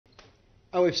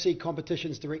OFC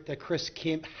Competitions Director Chris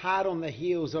Kemp, hard on the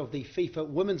heels of the FIFA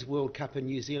Women's World Cup in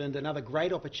New Zealand, another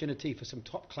great opportunity for some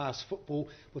top-class football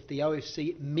with the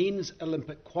OFC Men's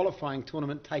Olympic Qualifying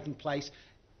Tournament taking place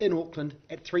in Auckland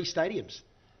at 3 stadiums.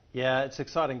 Yeah, it's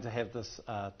exciting to have this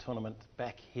tournament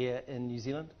back here in New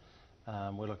Zealand.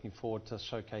 We're looking forward to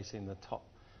showcasing the top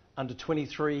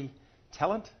under-23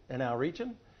 talent in our region.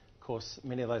 Of course,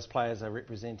 many of those players are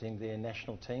representing their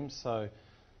national teams, so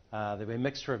there'll be a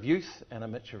mixture of youth and a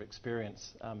mixture of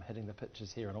experience hitting the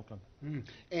pitches here in Auckland.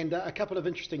 And a couple of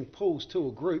interesting pools too,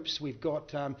 or groups. We've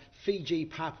got Fiji,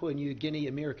 Papua New Guinea,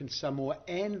 American Samoa,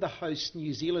 and the host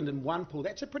New Zealand in one pool.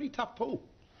 That's a pretty tough pool.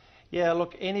 Yeah,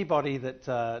 look, anybody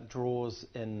that draws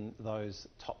in those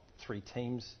top 3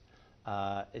 teams,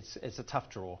 it's a tough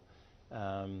draw.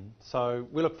 So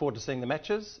we look forward to seeing the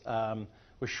matches.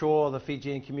 We're sure the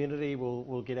Fijian community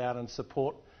will get out and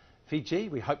support Fiji.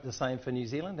 We hope the same for New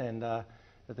Zealand, and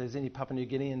if there's any Papua New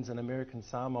Guineans and American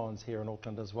Samoans here in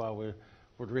Auckland as well, we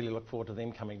would really look forward to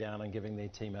them coming down and giving their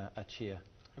team a cheer.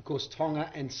 Of course,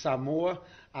 Tonga and Samoa,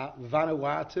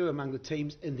 Vanuatu among the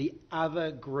teams in the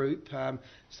other group.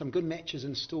 Some good matches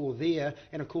in store there,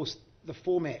 and of course the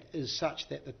format is such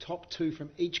that the top 2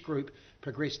 from each group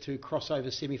progress to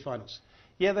crossover semi-finals.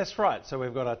 Yeah, that's right. So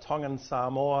we've got a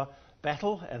Tongan-Samoa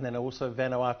battle, and then also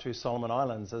Vanuatu-Solomon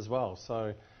Islands as well.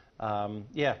 So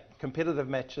yeah, competitive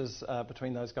matches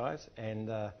between those guys, and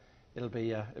it'll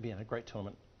be a great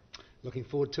tournament. Looking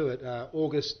forward to it.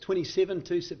 August 27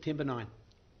 to September 9.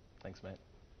 Thanks, mate.